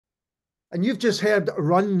And you've just heard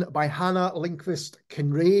Run by Hannah Lindqvist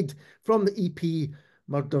Kinrade from the EP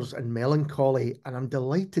Murders and Melancholy. And I'm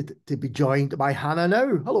delighted to be joined by Hannah now.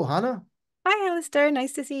 Hello, Hannah. Hi, Alistair.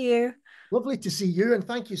 Nice to see you. Lovely to see you. And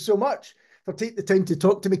thank you so much for taking the time to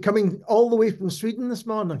talk to me, coming all the way from Sweden this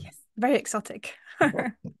morning. Yes, very exotic.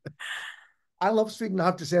 I love Sweden, I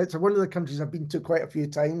have to say. It's one of the countries I've been to quite a few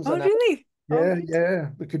times. Oh, And really? Oh, yeah, good. yeah,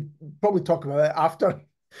 we could probably talk about it after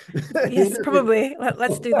the Yes, interview. probably.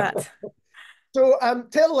 Let's do that. So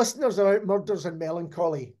tell listeners about Murders and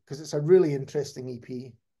Melancholy, because it's a really interesting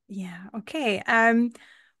EP. Yeah, okay.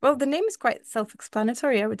 Well, the name is quite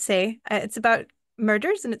self-explanatory, I would say. It's about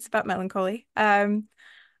murders and it's about melancholy. And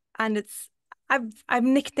I've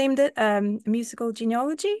nicknamed it musical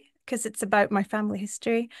genealogy because it's about my family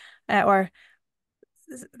history, or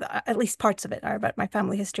at least parts of it are about my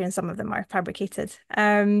family history, and some of them are fabricated.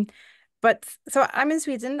 But so I'm in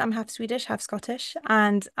Sweden. I'm half Swedish, half Scottish,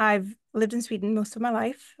 and I've lived in Sweden most of my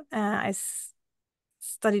life.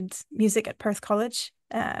 Studied music at Perth College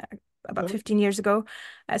about Right. 15 years ago.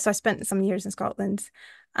 So I spent some years in Scotland,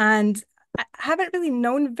 and I haven't really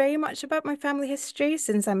known very much about my family history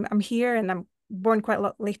since I'm here, and I'm born quite a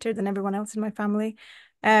lot later than everyone else in my family.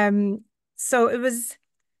 So it was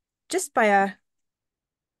just by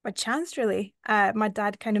chance, really. My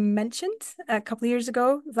dad kind of mentioned a couple of years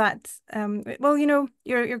ago that, well,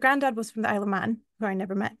 your granddad was from the Isle of Man, who I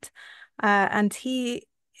never met, and he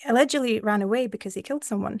allegedly ran away because he killed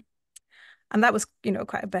someone, and that was,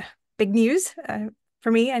 quite a big news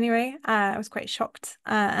for me anyway. I was quite shocked,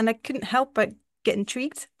 and I couldn't help but get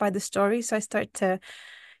intrigued by the story, so I started to,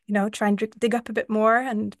 try and dig up a bit more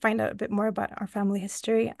and find out a bit more about our family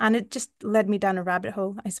history, and it just led me down a rabbit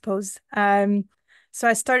hole, I suppose. So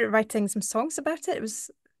I started writing some songs about it.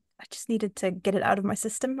 I just needed to get it out of my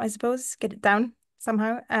system, I suppose, get it down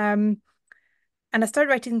somehow. And I started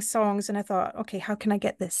writing songs, and I thought, okay, how can I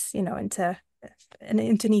get this, into an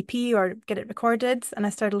EP or get it recorded? And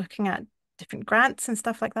I started looking at different grants and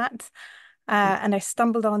stuff like that. And I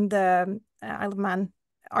stumbled on the Isle of Man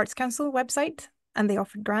Arts Council website, and they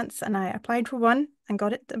offered grants, and I applied for one and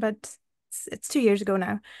got it about, it's 2 years ago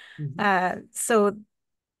now. Mhm. So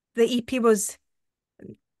the EP was,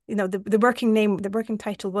 the working name, the working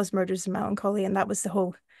title was Murders and Melancholy, and that was the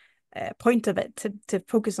whole point of it, to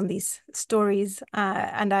focus on these stories.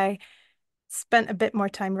 And I spent a bit more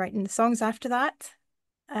time writing the songs after that.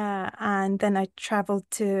 And then I traveled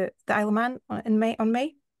to the Isle of Man in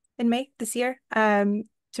May this year, to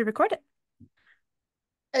record it.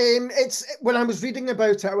 It's when I was reading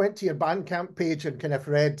about it, I went to your Bandcamp page and kind of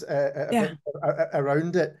read a Yeah. bit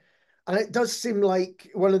around it, and it does seem like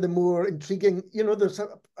one of the more intriguing. There's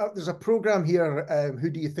a program here. Who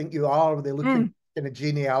do you think you are? Where they look in Mm. a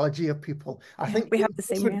genealogy of people. I Yeah, think we have the this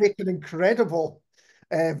same, would yeah. make an incredible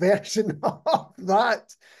version of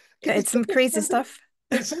that. Yeah, Can you it's some crazy stuff.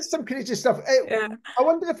 it says some crazy stuff. Yeah. I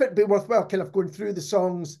wonder if it'd be worthwhile kind of going through the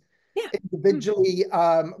songs Yeah. Mm. individually,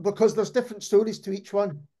 because there's different stories to each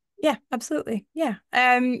one. Yeah, absolutely. Yeah.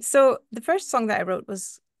 So the first song that I wrote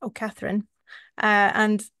was Oh Catherine.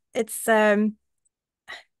 And it's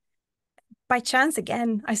by chance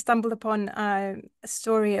again, I stumbled upon a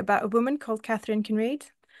story about a woman called Catherine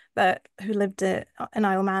Kinrade, that who lived in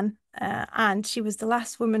Isle of Man, and she was the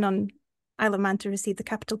last woman on Isle of Man to receive the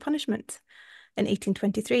capital punishment in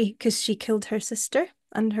 1823 because she killed her sister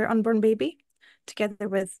and her unborn baby together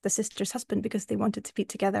with the sister's husband because they wanted to be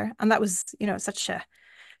together, and that was, such a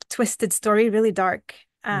twisted story, really dark.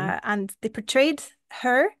 Mhm. And they portrayed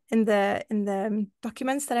her in the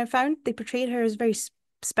documents that I found. They portrayed her as very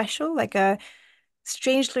special, like a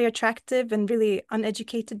strangely attractive and really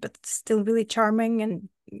uneducated, but still really charming. And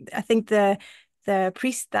I think the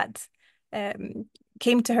priest that um,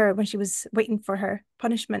 came to her when she was waiting for her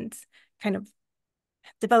punishment kind of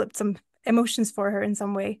developed some emotions for her in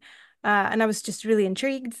some way. And I was just really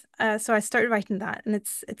intrigued. So I started writing that, and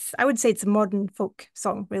it's I would say it's a modern folk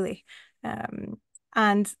song, really.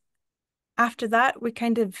 And after that,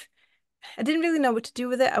 I didn't really know what to do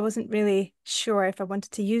with it. I wasn't really sure if I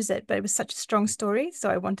wanted to use it, but it was such a strong story, so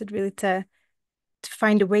I wanted really to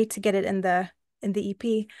find a way to get it in the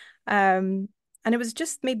EP. And it was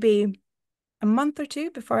just maybe a month or two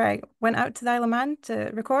before I went out to the Isle of Man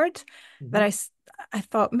to record that Mhm. I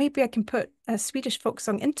thought maybe I can put a Swedish folk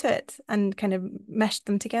song into it and kind of mesh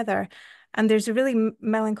them together. And there's a really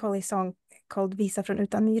melancholy song called Visa från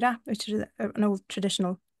utan myra, which is an old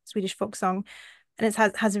traditional Swedish folk song, and it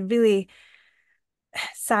has a really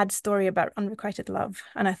sad story about unrequited love.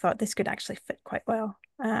 And I thought this could actually fit quite well.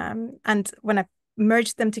 And when I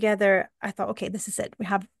merged them together, I thought, okay, this is it. We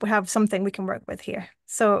have something we can work with here.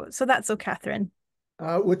 So that's Oh Catherine.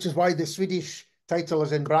 Which is why the Swedish title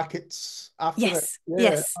is in brackets after it. Yes, Yeah,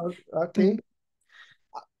 yes. okay.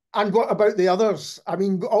 And what about the others? I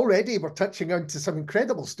mean, already we're touching on to some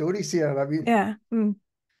incredible stories here. I mean, Yeah.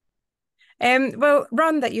 Well,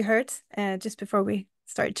 Run that you heard just before we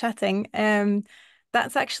started chatting,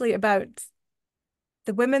 that's actually about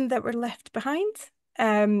the women that were left behind.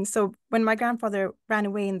 So when my grandfather ran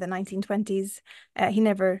away in the 1920s, he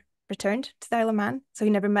never returned to the Isle of Man. So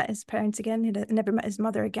he never met his parents again. He never met his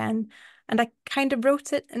mother again. And I kind of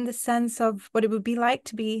wrote it in the sense of what it would be like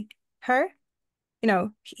to be her. You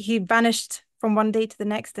know, he vanished from one day to the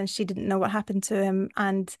next and she didn't know what happened to him.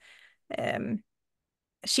 And um,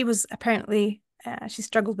 she was apparently, she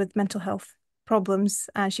struggled with mental health problems.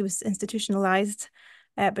 She was institutionalized,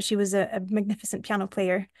 but she was a magnificent piano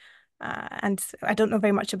player. And I don't know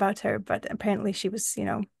very much about her, but apparently she was,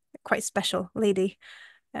 quite a special lady.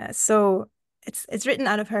 So it's written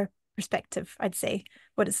out of her perspective, I'd say,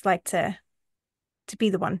 what it's like to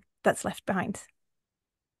be the one that's left behind.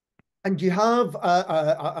 and you have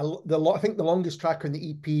I think the longest track on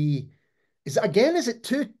the EP is it again? Is it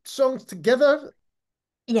two songs together?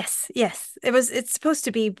 Yes, yes. It's supposed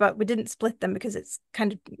to be, but we didn't split them because it's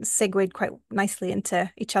kind of segued quite nicely into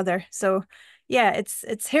each other. So yeah, it's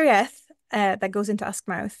Hirieth that goes into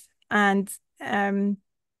Uskmouth. And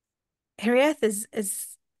Hirieth is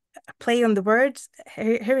a play on the word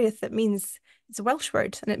Hirieth that means it's a Welsh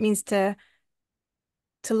word and it means to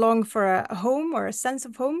long for a home or a sense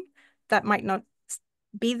of home that might not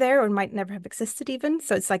be there or might never have existed even.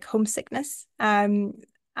 So it's like homesickness. And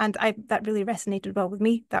I that really resonated well with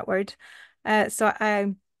me, that word. So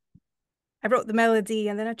I wrote the melody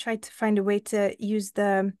and then I tried to find a way to use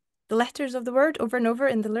the letters of the word over and over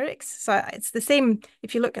in the lyrics. So it's the same,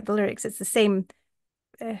 if you look at the lyrics, it's the same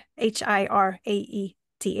Hiraeth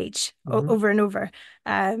Mhm. over and over.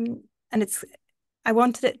 And I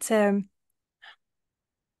wanted it to,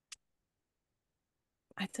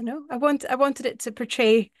 I don't know, I wanted it to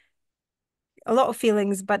portray a lot of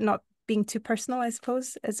feelings, but not being too personal, I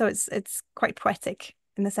suppose. So it's quite poetic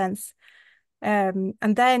in a sense. And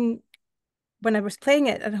then when I was playing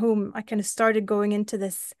it at home, I kind of started going into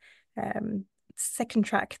this second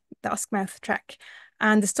track, the Uskmouth track.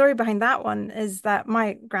 And the story behind that one is that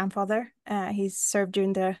my grandfather, he served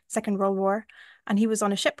during the Second World War, and he was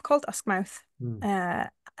on a ship called Uskmouth Mm.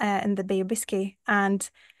 in the Bay of Biscay, and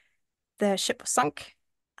the ship was sunk,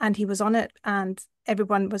 and he was on it, and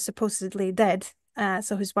everyone was supposedly dead.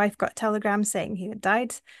 So his wife got a telegram saying he had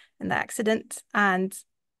died in the accident, and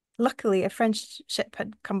luckily a French ship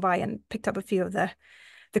had come by and picked up a few of the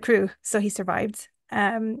crew, so he survived.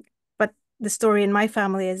 But the story in my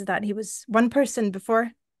family is that he was one person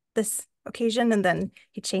before this occasion, and then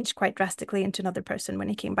he changed quite drastically into another person when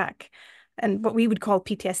he came back, and what we would call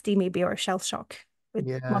PTSD maybe or shell shock with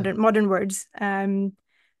Yeah. modern words.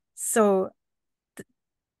 So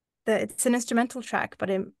it's an instrumental track, but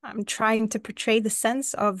I'm trying to portray the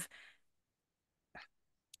sense of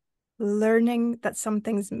learning that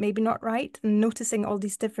something's maybe not right and noticing all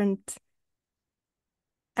these different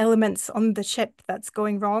elements on the ship that's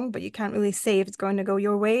going wrong, but you can't really say if it's going to go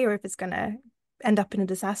your way or if it's going to end up in a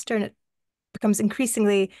disaster. And it becomes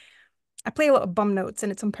increasingly, I play a lot of bum notes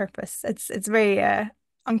and it's on purpose. It's very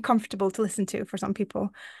uncomfortable to listen to for some people.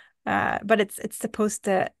 But it's supposed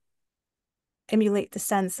to emulate the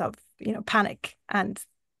sense of, panic and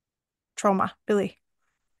trauma, really.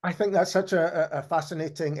 I think that's such a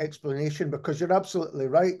fascinating explanation because you're absolutely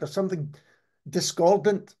right. There's something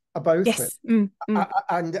discordant about it. Yes. Mm, A- mm.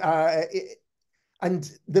 And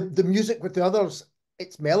and the music with the others,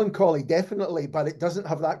 it's melancholy, definitely, but it doesn't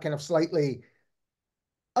have that kind of slightly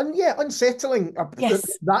unsettling that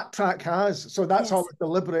Yes. that track has. So that's all Yes.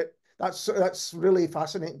 deliberate. That's really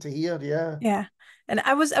fascinating to hear. Yeah. Yeah. And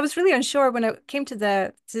I was really unsure when I came to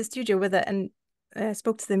the studio with it and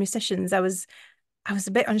spoke to the musicians. I was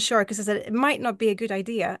a bit unsure because I said it might not be a good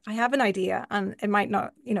idea. I have an idea and it might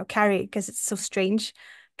not, carry because it's so strange.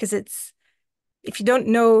 Because it's if you don't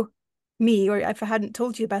know me or if I hadn't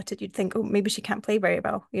told you about it, you'd think, oh, maybe she can't play very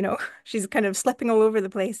well. She's kind of slipping all over the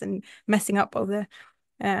place and messing up all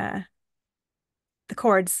uh the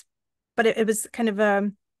chords. But it was kind of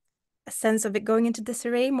a sense of it going into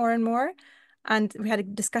disarray more and more. And we had a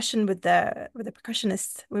discussion with the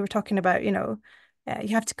percussionist. We were talking about, you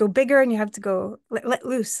have to go bigger and you have to go let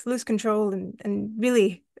lose control and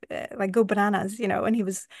really like go bananas, And he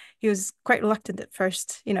was quite reluctant at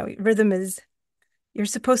first. Rhythm is you're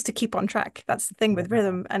supposed to keep on track. That's the thing with Yeah.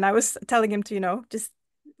 rhythm. And I was telling him to, just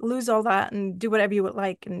lose all that and do whatever you would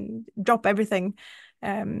like and drop everything.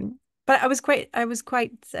 Um, But I was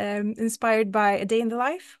quite inspired by A Day in the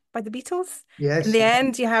Life by the Beatles. In Yes, the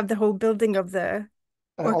end, you have the whole building of the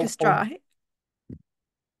and it all orchestra.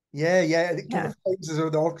 yeah, yeah. It kind Yeah. of feels as though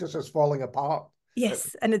the orchestra's falling apart.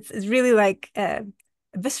 Yes, and it's really like a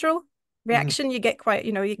visceral Mhm. reaction. You get quite,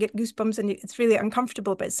 you get goosebumps, and it's really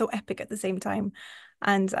uncomfortable, but it's so epic at the same time.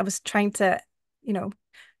 And I was trying to, you know,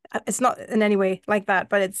 it's not in any way like that,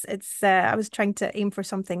 but it's I was trying to aim for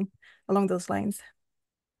something along those lines.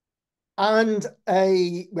 And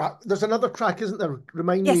a well, there's another track, isn't there?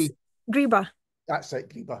 Remind Yes, me. Greba. That's it,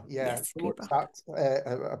 Greba. Yeah. Yes, What's Greba. that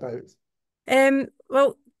about?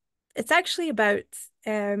 Well, it's actually about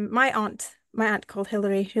my aunt called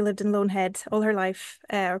Hilary, who lived in Loanhead all her life,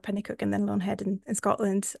 or Pennycook and then Loanhead in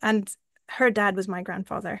Scotland. And her dad was my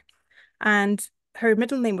grandfather. And her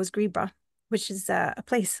middle name was Greba, which is a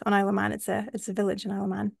place on Isle of Man. It's a village in Isle of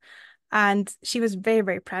Man. And she was very,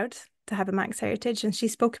 very proud to have a Manx heritage, and she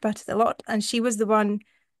spoke about it a lot. And she was the one,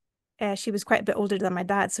 she was quite a bit older than my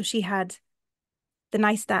dad, so she had the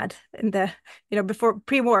nice dad in the before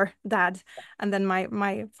pre-war dad, and then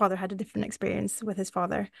my father had a different experience with his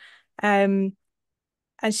father. um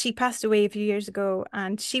and she passed away a few years ago,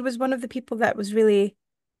 and she was one of the people that was really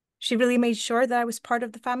she really made sure that I was part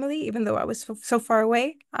of the family, even though I was so far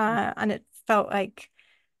away. And it felt like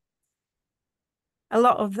a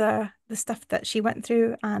lot of the stuff that she went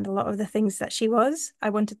through and a lot of the things that she was, I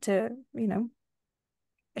wanted to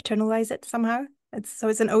eternalize it somehow. It's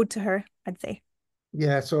an ode to her, I'd say.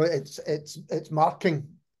 Yeah, so it's marking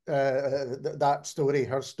that story,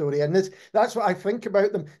 her story, and that's what I think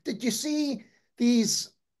about them. Did you see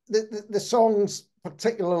these the songs,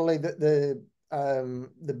 particularly in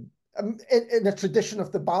the tradition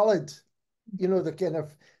of the ballad, the kind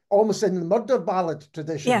of almost in the murder ballad Yeah.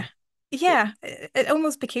 tradition. Yeah, it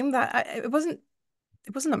almost became that. It wasn't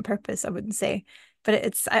on purpose, I wouldn't say,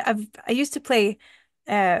 but I used to play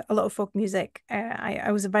a lot of folk music.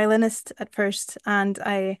 I was a violinist at first, and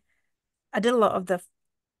I did a lot of the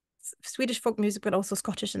Swedish folk music, but also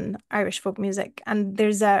Scottish and Irish folk music. And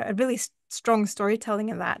there's a really strong storytelling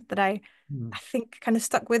in that Hmm. I think kind of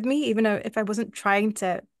stuck with me, even if I wasn't trying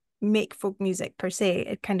to make folk music per se.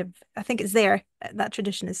 It kind of, I think it's there. That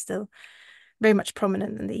tradition is still very much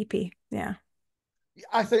prominent in the EP. Yeah.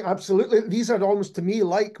 I think absolutely. These are almost to me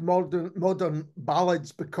like modern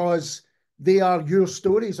ballads because they are your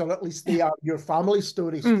stories, or at least they are your family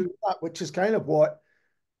stories Mm, through that, which is kind of what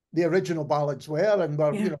the original ballads were, and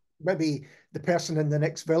were, yeah. maybe the person in the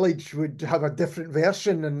next village would have a different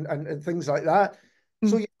version and things like that.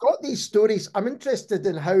 So Mm, you've got these stories. I'm interested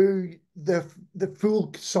in how the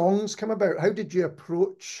full songs come about. How did you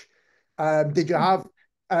approach? Did you mm. have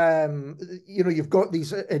you've got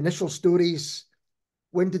these initial stories.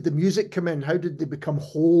 When did the music come in? How did they become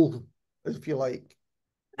whole, if you like?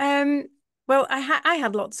 Um, well, I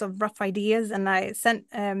had lots of rough ideas, and I sent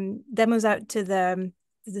demos out to the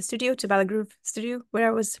studio, to Ballagroove Studio, where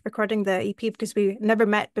I was recording the EP, because we never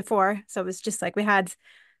met before. So it was just like we had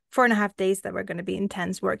 4.5 days that were going to be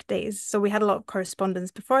intense work days. So we had a lot of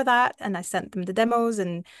correspondence before that, and I sent them the demos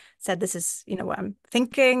and said, "This is, what I'm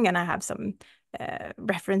thinking," and I have some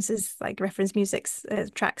references, like reference musics,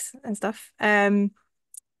 tracks and stuff.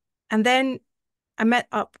 And then I met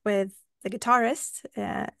up with the guitarist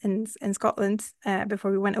in Scotland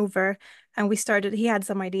before we went over, and we started. He had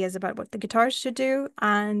some ideas about what the guitars should do,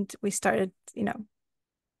 and we started,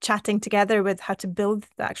 chatting together with how to build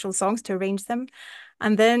the actual songs, to arrange them.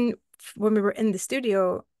 And then when we were in the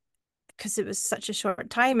studio, because it was such a short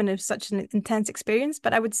time and it was such an intense experience,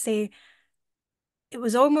 but I would say it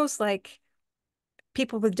was almost like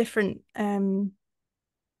people with different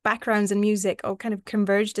backgrounds in music all kind of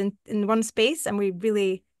converged in one space, and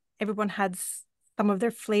everyone had some of their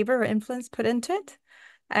flavor or influence put into it.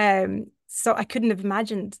 So I couldn't have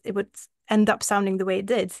imagined it would end up sounding the way it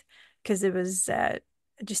did, because it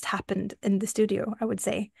just happened in the studio. I would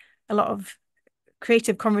say a lot of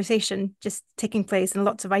creative conversation just taking place, and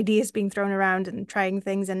lots of ideas being thrown around and trying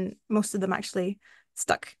things, and most of them actually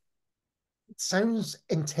stuck. It sounds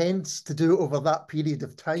intense to do over that period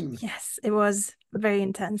of time. Yes, it was very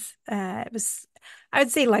intense. It was, I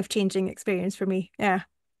would say, life-changing experience for me. Yeah,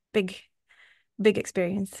 big, big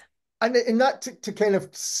experience. And in that, to kind of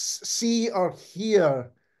see or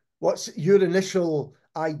hear what's your initial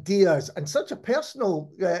ideas and such a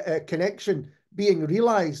personal connection being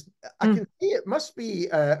realized, I Mm. can see it must be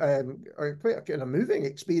quite a kind of moving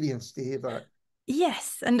experience to hear that.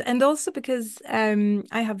 Yes, and also because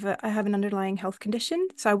I have an underlying health condition,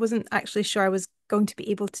 so I wasn't actually sure I was going to be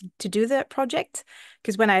able to do that project,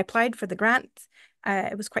 because when I applied for the grant,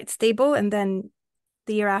 it was quite stable, and then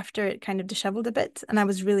the year after it kind of disheveled a bit, and I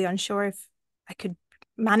was really unsure if I could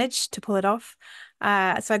manage to pull it off.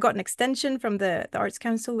 So I got an extension from the Arts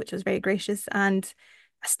Council, which was very gracious, and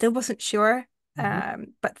I still wasn't sure.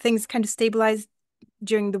 Mhm. But things kind of stabilized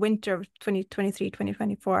during the winter of 2023,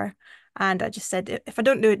 2024. And I just said, if I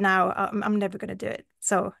don't do it now, I'm never going to do it.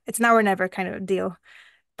 So it's now or never kind of a deal.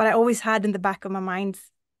 But I always had in the back of my mind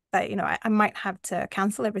that, I might have to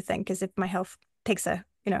cancel everything because if my health takes a,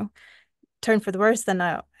 turn for the worse, then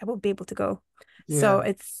I won't be able to go. So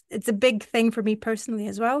Yeah. it's a big thing for me personally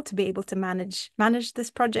as well to be able to manage this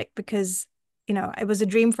project because, it was a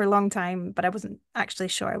dream for a long time, but I wasn't actually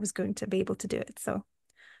sure I was going to be able to do it. So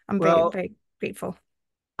I'm very, Well, very grateful.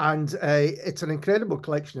 and it's an incredible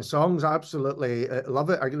collection of songs. I absolutely love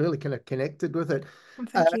it. I really kind of connected with it Well,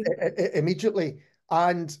 thank you. immediately.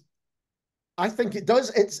 And I think it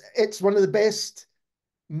does. It's one of the best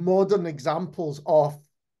modern examples of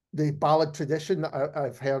the ballad tradition that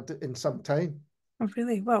I've heard in some time. Oh,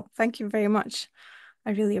 really? Well, thank you very much.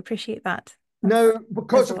 I really appreciate that. Now, Says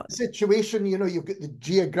because a of lot. the situation, you've got the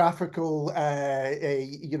geographical,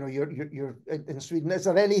 you're in Sweden. Is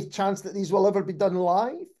there any chance that these will ever be done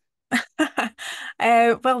live?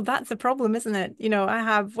 Well, that's a problem, isn't it? I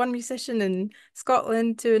have one musician in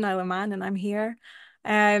Scotland, two in Isle of Man, and I'm here.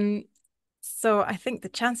 Um, so I think the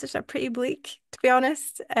chances are pretty bleak, to be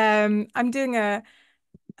honest. I'm doing a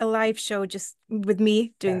live show just with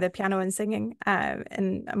me doing Yeah. the piano and singing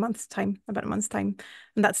in a month's time, about a month's time.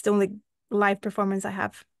 And that's the only live performance I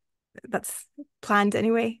have that's planned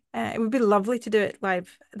anyway. It would be lovely to do it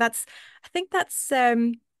live. I think that's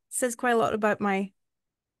says quite a lot about my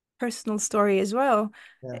personal story as well.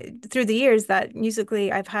 Yeah. Through the years that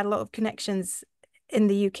musically I've had a lot of connections in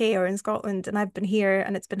the UK or in Scotland, and I've been here,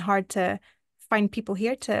 and it's been hard to find people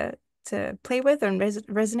here to play with and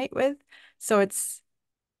resonate with. So it's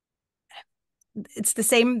the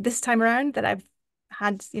same this time around that I've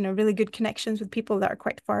had, really good connections with people that are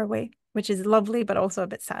quite far away, which is lovely, but also a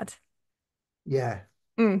bit sad. Yeah.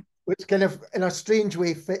 Mm. Which kind of, in a strange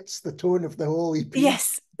way, fits the tone of the whole EP.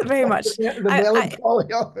 Yes, very much. The I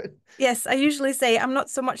melancholy of it. yes, I usually say I'm not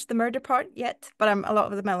so much the murder part yet, but I'm a lot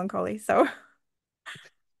of the melancholy. So,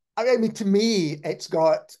 I mean, to me, it's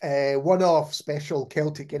got a one-off special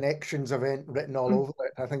Celtic Connections event written all mm. over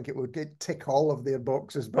it. I think it would tick all of their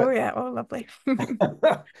boxes. Oh But yeah, oh lovely. Yeah,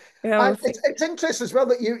 and we'll see. it's interesting as well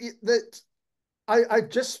that that I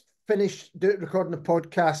just finished recording a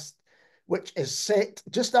podcast which is set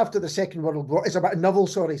just after the Second World War. It's about a novel,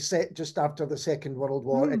 sorry, set just after the Second World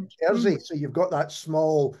War in Mm, mm. Jersey. So you've got that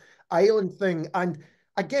small island thing. And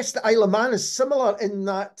I guess the Isle of Man is similar in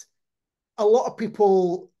that a lot of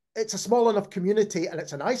people, it's a small enough community and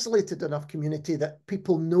it's an isolated enough community that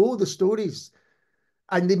people know the stories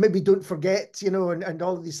and they maybe don't forget, and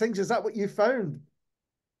all of these things. Is that what you found?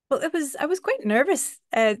 Well, I was quite nervous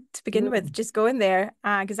to begin with, Mm, just going there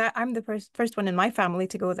because I'm the first one in my family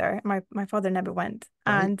to go there. My father never went,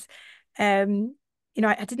 right. and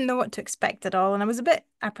I didn't know what to expect at all, and I was a bit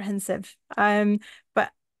apprehensive.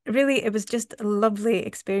 But really, it was just a lovely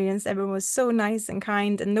experience. Everyone was so nice and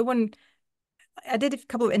kind, and no one. I did a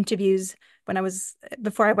couple of interviews when I was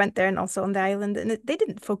before I went there, and also on the island, and they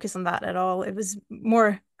didn't focus on that at all. It was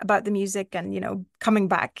more about the music and coming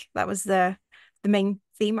back. That was the main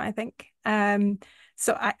theme, I think.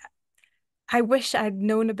 So I wish I'd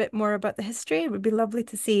known a bit more about the history. It would be lovely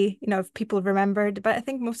to see, if people remembered, but I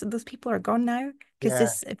think most of those people are gone now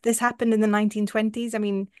because Yeah. if this happened in the 1920s, I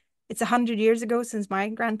mean, it's 100 years ago since my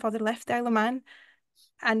grandfather left the Isle of Man,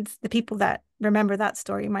 and the people that remember that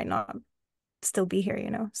story might not still be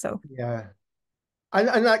here, So, Yeah.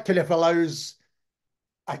 And that kind of allows,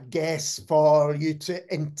 I guess, for you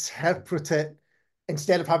to interpret it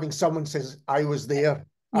instead of having someone says, I was there.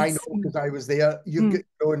 I yes. know because I was there. You've got Mm.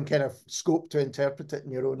 your own kind of scope to interpret it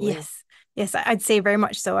in your own way. Yes. Yes, I'd say very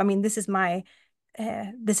much so. I mean, this is my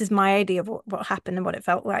idea of what happened and what it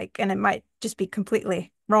felt like. And it might just be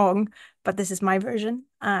completely wrong, but this is my version,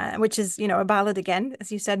 which is, a ballad again,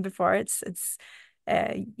 as you said before.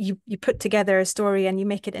 You put together a story and you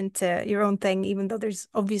make it into your own thing, even though there's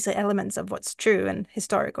obviously elements of what's true and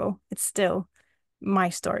historical. It's still my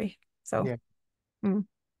story. So, Yeah. mm.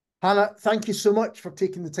 Hannah, thank you so much for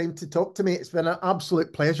taking the time to talk to me. It's been an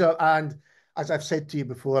absolute pleasure. And as I've said to you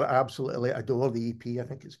before, I absolutely adore the EP. I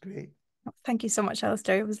think it's great. Thank you so much,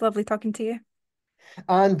 Alistair. It was lovely talking to you.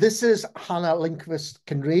 And this is Hannah Lindqvist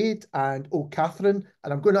Kinrade and Oh Catherine.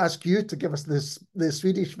 And I'm going to ask you to give us the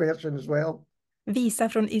Swedish version as well. Visa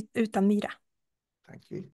från utan myra. Thank you.